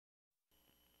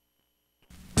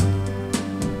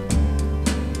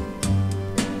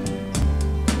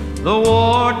The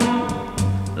warden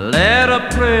led a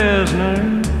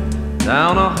prisoner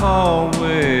down a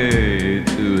hallway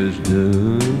to his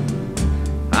doom.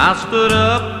 I stood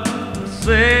up to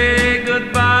say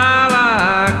goodbye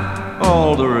like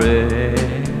all the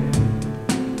rest,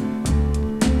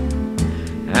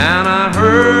 and I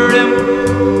heard him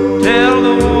tell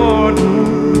the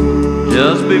warden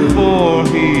just before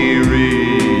he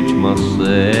reached my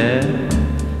cell,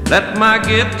 let my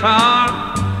guitar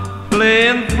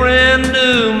playing friend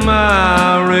do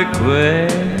my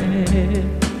request.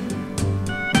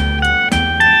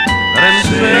 Let him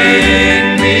sing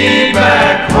me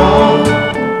back home,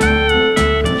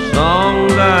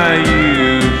 songs I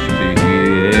used to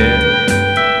hear,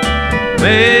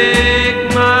 make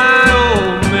my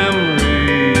old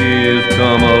memories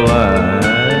come alive.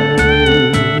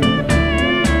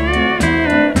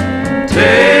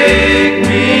 Take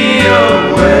me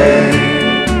away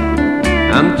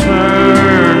and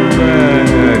turn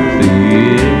back the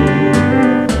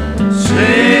years.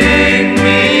 Sing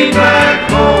me back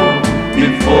home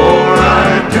before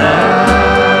I die.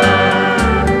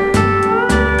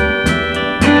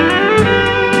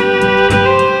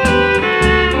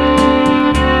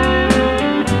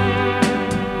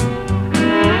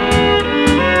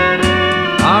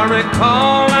 I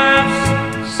recall last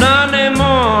Sunday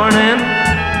morning,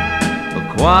 the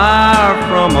choir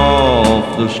from off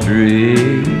the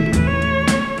street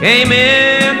came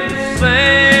in to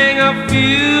sing a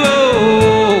few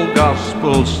old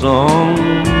gospel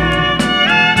songs,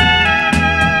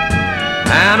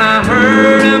 and I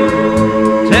heard him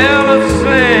tell the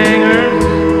singers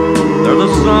they're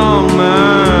the song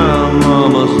my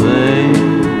mama sang.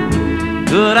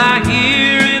 Could I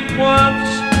hear it once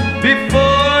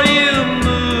before you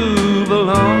move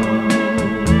along?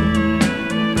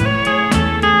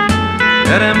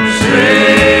 Let him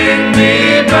sing me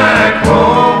back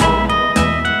home,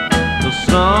 the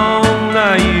song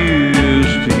I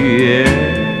used to hear,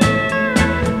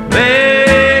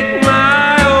 make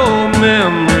my old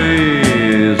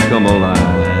memories come alive.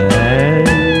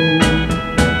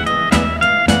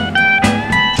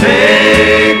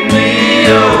 Take me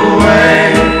away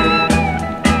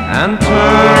and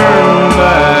turn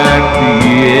back the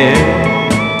year.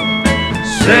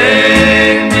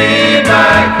 Sing me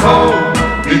back home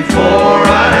before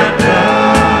I die.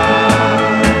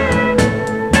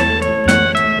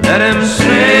 Let him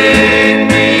sing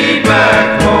me back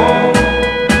home,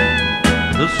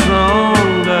 the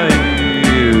song I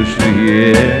used to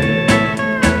hear.